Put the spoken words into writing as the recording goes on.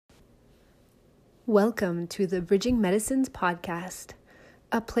Welcome to the Bridging Medicines podcast,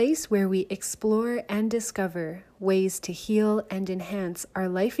 a place where we explore and discover ways to heal and enhance our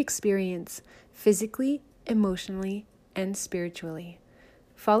life experience physically, emotionally, and spiritually.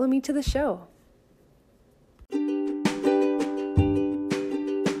 Follow me to the show.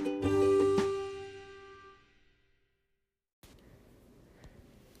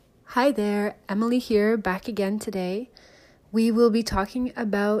 Hi there, Emily here, back again today. We will be talking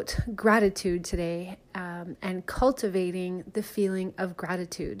about gratitude today and cultivating the feeling of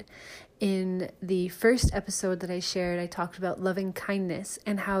gratitude. In the first episode that I shared, I talked about loving kindness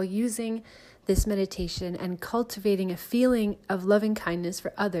and how using this meditation and cultivating a feeling of loving kindness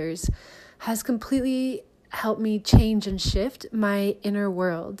for others has completely helped me change and shift my inner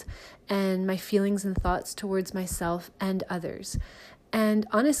world and my feelings and thoughts towards myself and others. And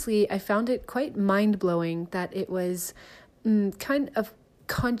honestly, I found it quite mind-blowing that it was kind of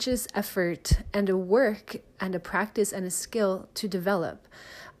conscious effort and a work and a practice and a skill to develop.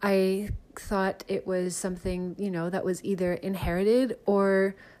 I thought it was something, that was either inherited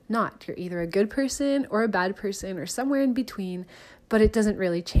or not. You're either a good person or a bad person or somewhere in between, but it doesn't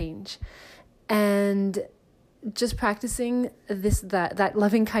really change. And just practicing that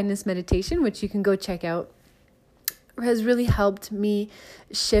loving kindness meditation, which you can go check out, has really helped me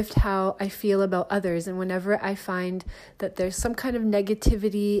shift how I feel about others. And whenever I find that there's some kind of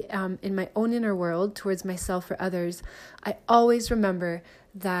negativity in my own inner world towards myself or others, I always remember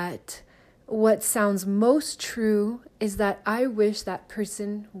that what sounds most true is that I wish that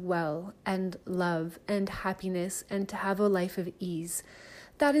person well and love and happiness and to have a life of ease.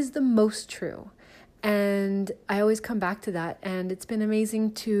 That is the most true. And I always come back to that. And it's been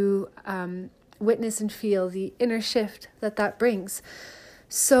amazing to witness and feel the inner shift that brings.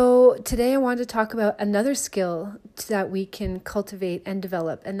 So today I want to talk about another skill that we can cultivate and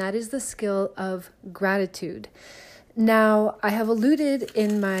develop, and that is the skill of gratitude. Now, I have alluded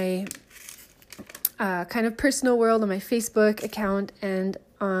in my kind of personal world on my Facebook account and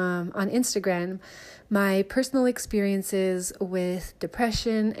on Instagram, my personal experiences with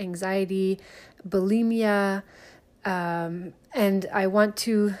depression, anxiety, bulimia, and I want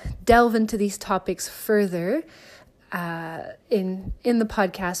to delve into these topics further in the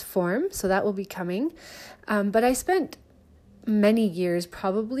podcast form, so that will be coming. But I spent many years,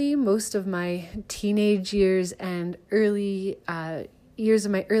 probably most of my teenage years and early years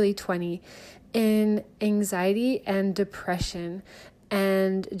of my early 20s, in anxiety and depression,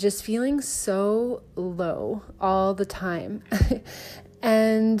 and just feeling so low all the time.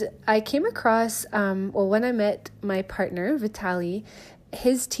 And I came across, when I met my partner, Vitaly,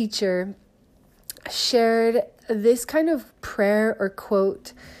 his teacher shared this kind of prayer or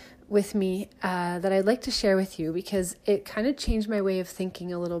quote with me that I'd like to share with you because it kind of changed my way of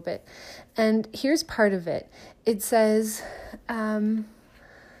thinking a little bit. And here's part of it. It says, my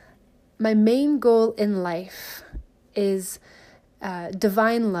main goal in life is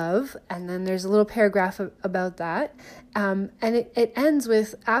divine love, and then there's a little paragraph about that, and it ends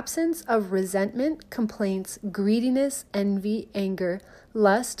with absence of resentment, complaints, greediness, envy, anger,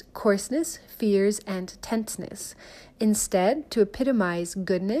 lust, coarseness, fears, and tenseness. Instead, to epitomize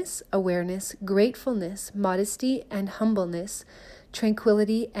goodness, awareness, gratefulness, modesty, and humbleness,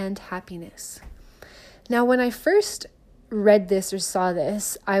 tranquility, and happiness. Now, when I first read this or saw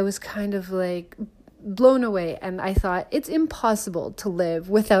this, I was kind of like blown away, and I thought it's impossible to live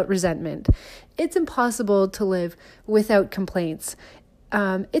without resentment. It's impossible to live without complaints.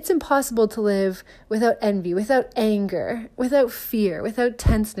 It's impossible to live without envy, without anger, without fear, without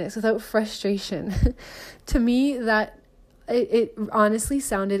tenseness, without frustration. To me, that it honestly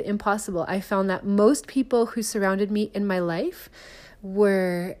sounded impossible. I found that most people who surrounded me in my life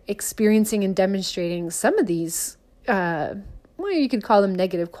were experiencing and demonstrating some of these you could call them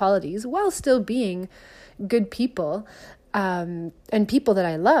negative qualities, while still being good people and people that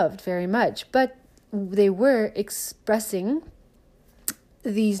I loved very much. But they were expressing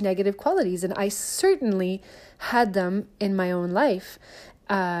these negative qualities, and I certainly had them in my own life,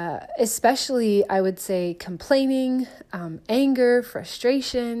 especially, I would say, complaining, anger,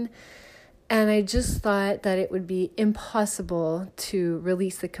 frustration. And I just thought that it would be impossible to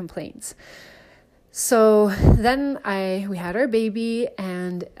release the complaints. So then we had our baby,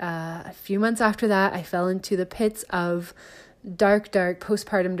 and a few months after that, I fell into the pits of dark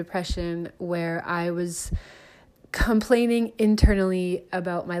postpartum depression, where I was complaining internally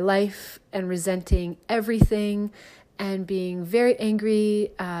about my life and resenting everything and being very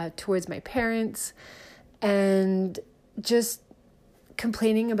angry towards my parents and just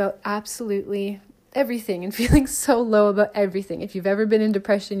complaining about absolutely everything and feeling so low about everything. If you've ever been in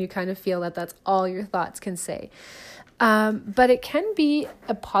depression, you kind of feel that that's all your thoughts can say. But it can be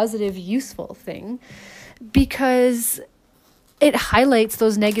a positive, useful thing because it highlights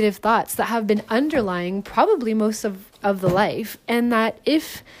those negative thoughts that have been underlying probably most of the life. And that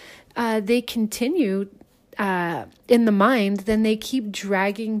if they continue in the mind, then they keep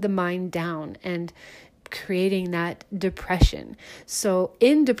dragging the mind down and creating that depression. So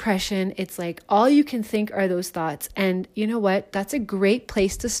in depression, it's like all you can think are those thoughts. And you know what? That's a great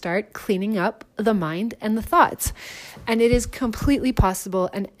place to start cleaning up the mind and the thoughts. And it is completely possible,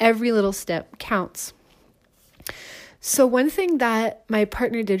 and every little step counts. So one thing that my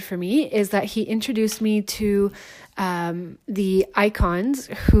partner did for me is that he introduced me to the icons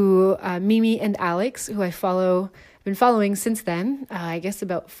who Mimi and Alex, who I've been following since then, I guess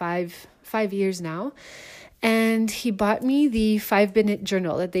about five years now. And he bought me the 5-minute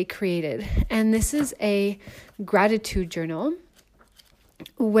journal that they created. And this is a gratitude journal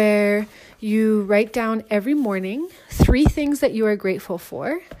where you write down every morning 3 things that you are grateful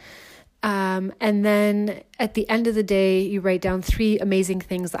for. And then at the end of the day, you write down 3 amazing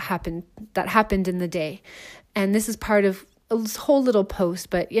things that happened in the day. And this is part of a whole little post,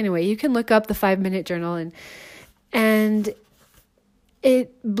 but anyway, you can look up the 5-minute journal and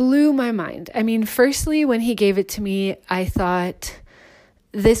it blew my mind. I mean, firstly, when he gave it to me, I thought,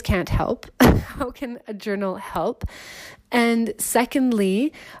 this can't help. How can a journal help? And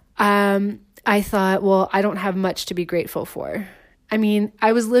secondly, I thought, well, I don't have much to be grateful for. I mean,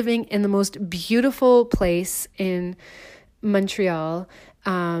 I was living in the most beautiful place in Montreal,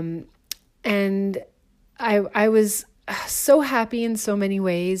 and I was so happy in so many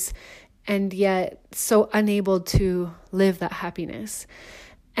ways, and yet so unable to live that happiness.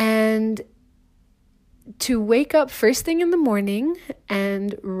 And to wake up first thing in the morning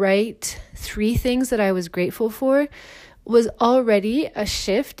and write 3 things that I was grateful for was already a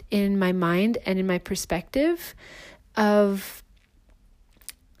shift in my mind and in my perspective of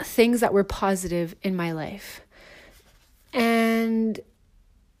things that were positive in my life. And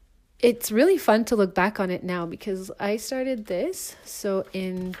it's really fun to look back on it now because I started this. So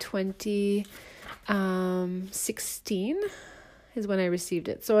in 2016 is when I received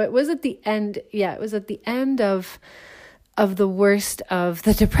it. So it was at the end. Yeah, it was at the end of the worst of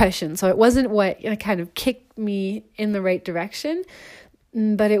the depression. So it wasn't what kind of kicked me in the right direction,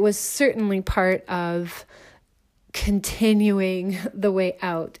 but it was certainly part of continuing the way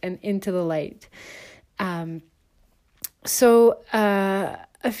out and into the light. So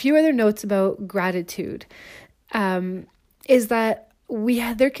a few other notes about gratitude is that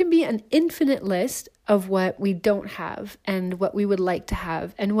there can be an infinite list of what we don't have and what we would like to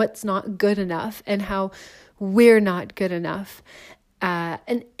have and what's not good enough and how we're not good enough.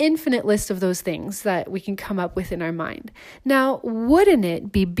 An infinite list of those things that we can come up with in our mind. Now, wouldn't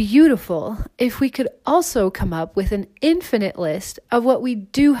it be beautiful if we could also come up with an infinite list of what we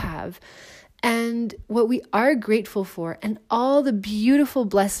do have and what we are grateful for and all the beautiful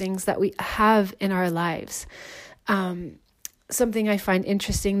blessings that we have in our lives? Something I find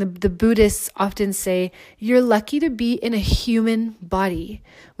interesting, the Buddhists often say, you're lucky to be in a human body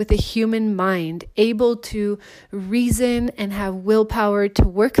with a human mind, able to reason and have willpower to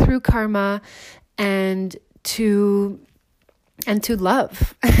work through karma and to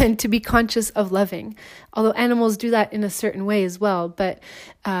love and to be conscious of loving. Although animals do that in a certain way as well, but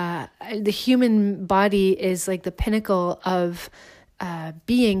the human body is like the pinnacle of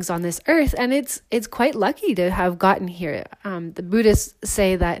beings on this earth, and it's quite lucky to have gotten here. The Buddhists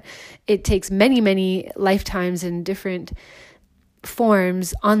say that it takes many lifetimes in different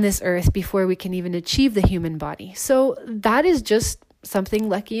forms on this earth before we can even achieve the human body. So that is just something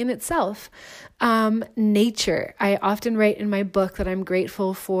lucky in itself. Nature. I often write in my book that I'm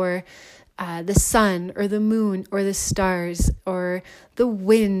grateful for the sun or the moon or the stars or the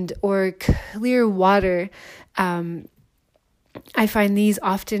wind or clear water. I find these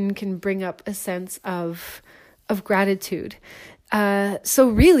often can bring up a sense of gratitude. So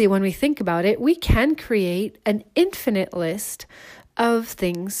really, when we think about it, we can create an infinite list of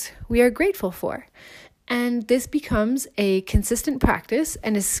things we are grateful for. And this becomes a consistent practice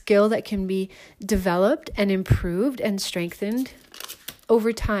and a skill that can be developed and improved and strengthened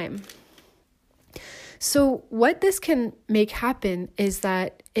over time. So what this can make happen is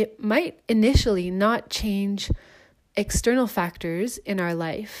that it might initially not change external factors in our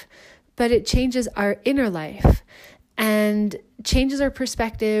life, but it changes our inner life and changes our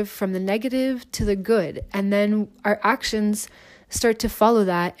perspective from the negative to the good. And then our actions start to follow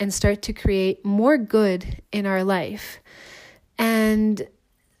that and start to create more good in our life. And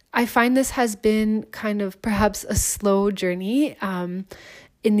I find this has been kind of perhaps a slow journey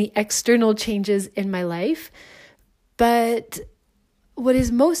in the external changes in my life. But what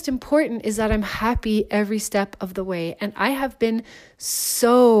is most important is that I'm happy every step of the way. And I have been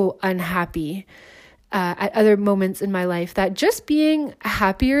so unhappy at other moments in my life that just being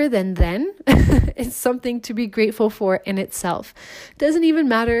happier than then is something to be grateful for in itself. It doesn't even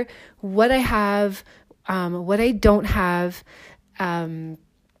matter what I have, what I don't have,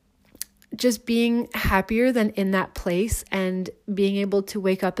 just being happier than in that place and being able to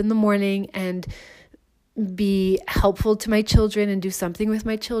wake up in the morning and be helpful to my children and do something with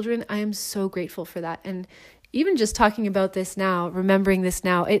my children. I am so grateful for that. And even just talking about this now, remembering this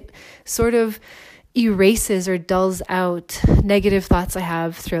now, it sort of erases or dulls out negative thoughts I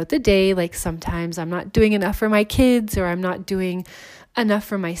have throughout the day. Like sometimes I'm not doing enough for my kids, or I'm not doing enough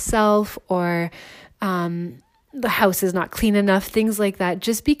for myself, or the house is not clean enough. Things like that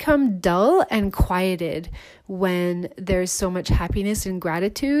just become dull and quieted when there's so much happiness and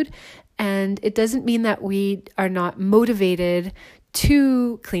gratitude. And it doesn't mean that we are not motivated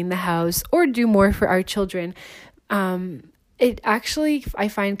to clean the house or do more for our children. It actually, I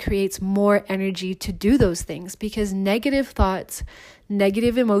find, creates more energy to do those things, because negative thoughts,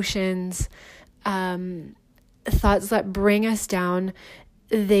 negative emotions, thoughts that bring us down,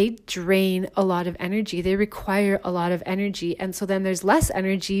 they drain a lot of energy. They require a lot of energy. And so then there's less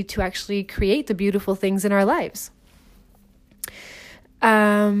energy to actually create the beautiful things in our lives.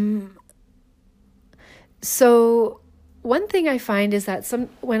 So one thing I find is that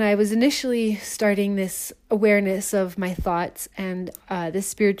when I was initially starting this awareness of my thoughts and this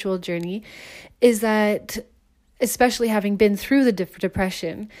spiritual journey, is that, especially having been through the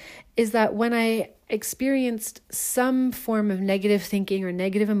depression, is that when I experienced some form of negative thinking or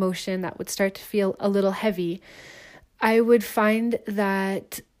negative emotion that would start to feel a little heavy, I would find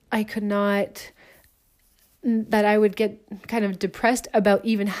that I would get kind of depressed about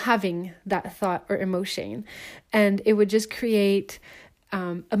even having that thought or emotion. And it would just create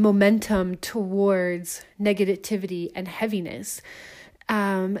a momentum towards negativity and heaviness.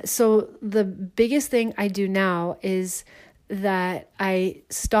 So the biggest thing I do now is that I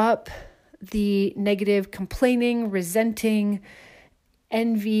stop the negative complaining, resenting,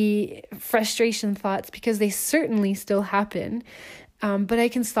 envy, frustration thoughts, because they certainly still happen. But I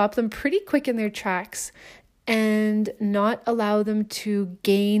can stop them pretty quick in their tracks and not allow them to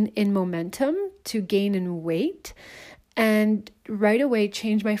gain in momentum, to gain in weight, and right away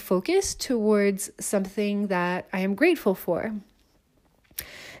change my focus towards something that I am grateful for.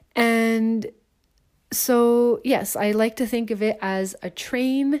 And so, yes, I like to think of it as a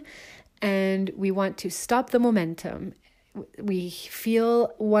train, and we want to stop the momentum. We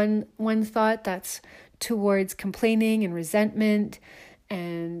feel one thought that's towards complaining and resentment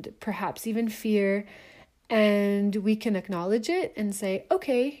and perhaps even fear. And we can acknowledge it and say,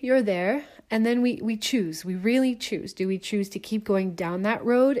 okay, you're there. And then we choose, we really choose. Do we choose to keep going down that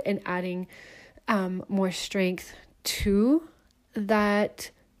road and adding more strength to that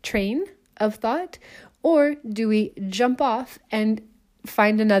train of thought? Or do we jump off and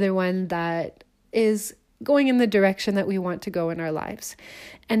find another one that is going in the direction that we want to go in our lives?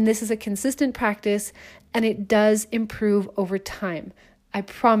 And this is a consistent practice, and it does improve over time. I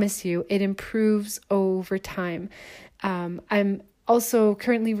promise you, it improves over time. I'm also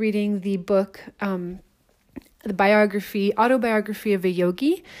currently reading the book, the autobiography of a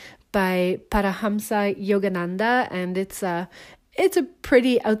yogi by Paramahamsa Yogananda, and it's a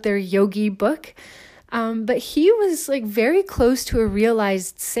pretty out there yogi book. But he was like very close to a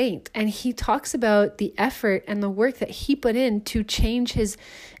realized saint, and he talks about the effort and the work that he put in to change his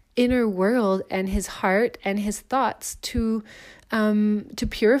inner world and his heart and his thoughts to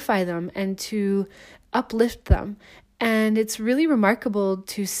purify them and to uplift them. And it's really remarkable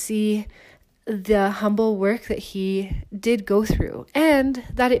to see the humble work that he did go through, and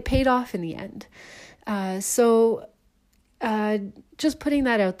that it paid off in the end. So just putting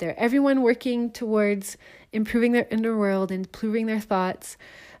that out there, everyone working towards improving their inner world, improving their thoughts.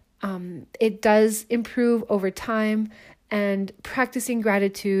 It does improve over time, and practicing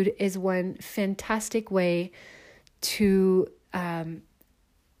gratitude is one fantastic way to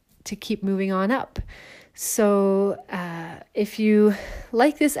keep moving on up. So if you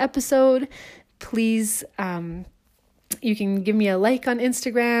like this episode, please, you can give me a like on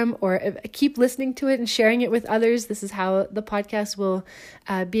Instagram, or keep listening to it and sharing it with others. This is how the podcast will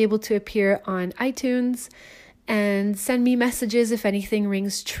be able to appear on iTunes. And send me messages if anything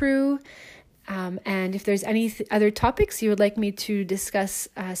rings true. And if there's any other topics you would like me to discuss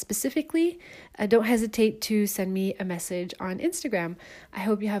specifically, don't hesitate to send me a message on Instagram. I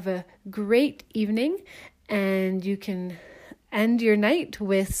hope you have a great evening and you can end your night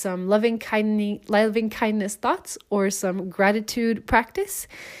with some loving kindness thoughts or some gratitude practice,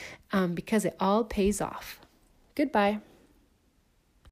 because it all pays off. Goodbye.